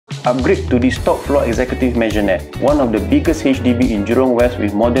Upgrade to this top floor executive maisonette, one of the biggest HDB in Jurong West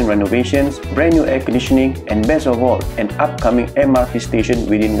with modern renovations, brand new air conditioning, and best of all, an upcoming MRT station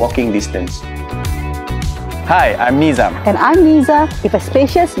within walking distance. Hi, I'm Nizam. And I'm Neeza. If a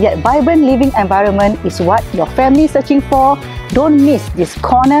spacious yet vibrant living environment is what your family is searching for, don't miss this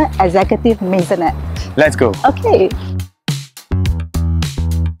corner executive maisonette. Let's go. Okay.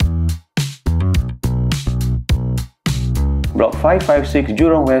 Block 556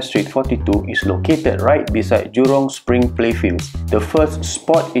 Jurong West Street 42 is located right beside Jurong Spring Playfields, the first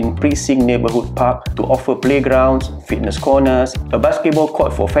spot in precinct neighbourhood park to offer playgrounds, fitness corners, a basketball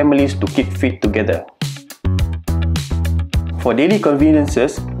court for families to keep fit together. For daily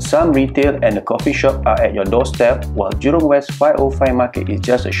conveniences, some retail and a coffee shop are at your doorstep, while Jurong West 505 Market is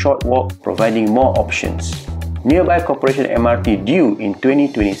just a short walk, providing more options. Nearby Corporation MRT due in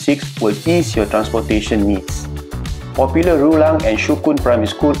 2026 will ease your transportation needs. Popular Rulang and Shuqun Primary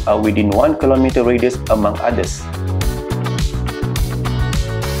School are within 1 km radius among others.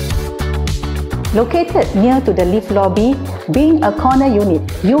 Located near to the lift lobby, being a corner unit,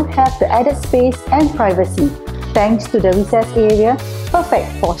 you have the added space and privacy. Thanks to the recess area,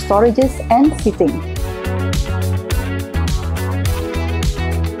 perfect for storages and seating.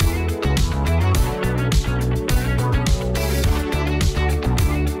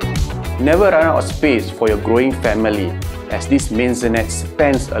 Never run out of space for your growing family, as this maisonette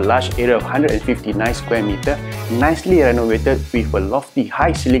spans a large area of 159 square meter, nicely renovated with a lofty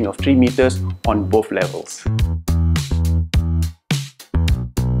high ceiling of 3 meters on both levels.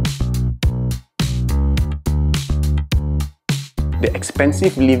 The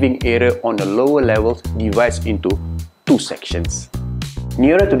expansive living area on the lower levels divides into 2 sections.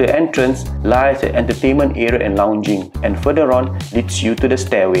 Nearer to the entrance lies the entertainment area and lounging, and further on leads you to the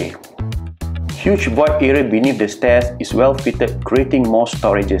stairway. Huge void area beneath the stairs is well fitted, creating more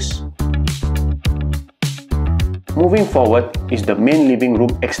storages. Moving forward is the main living room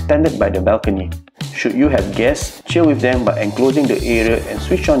extended by the balcony. Should you have guests, chill with them by enclosing the area and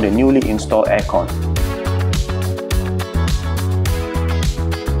switch on the newly installed aircon.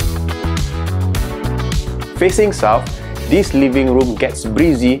 Facing south, this living room gets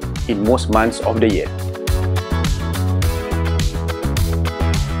breezy in most months of the year.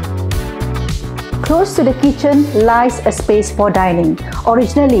 Close to the kitchen lies a space for dining.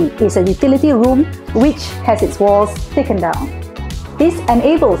 Originally, it's a utility room which has its walls taken down. This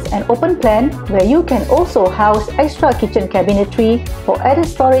enables an open plan where you can also house extra kitchen cabinetry for added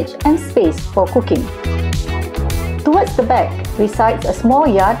storage and space for cooking. Towards the back resides a small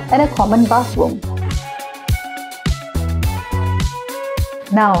yard and a common bathroom.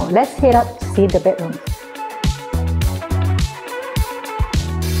 Now, let's head up to see the bedroom.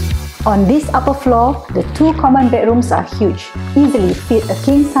 On this upper floor, the 2 common bedrooms are huge, easily fit a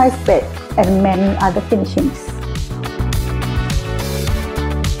king-size bed and many other finishings.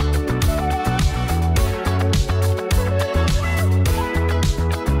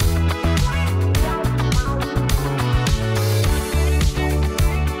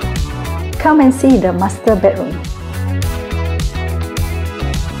 Come and see the master bedroom.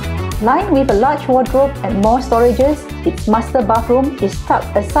 Lined with a large wardrobe and more storages, its master bathroom is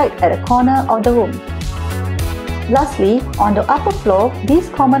tucked aside at the corner of the room. Lastly, on the upper floor, this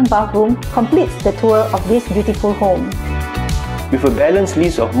common bathroom completes the tour of this beautiful home. With a balanced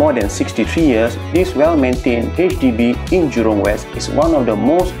lease of more than 63 years, this well-maintained HDB in Jurong West is one of the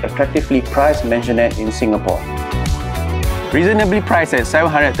most attractively priced maisonette in Singapore. Reasonably priced at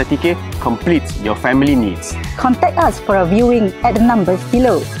 730k completes your family needs. Contact us for a viewing at the numbers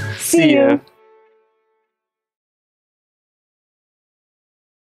below. See ya!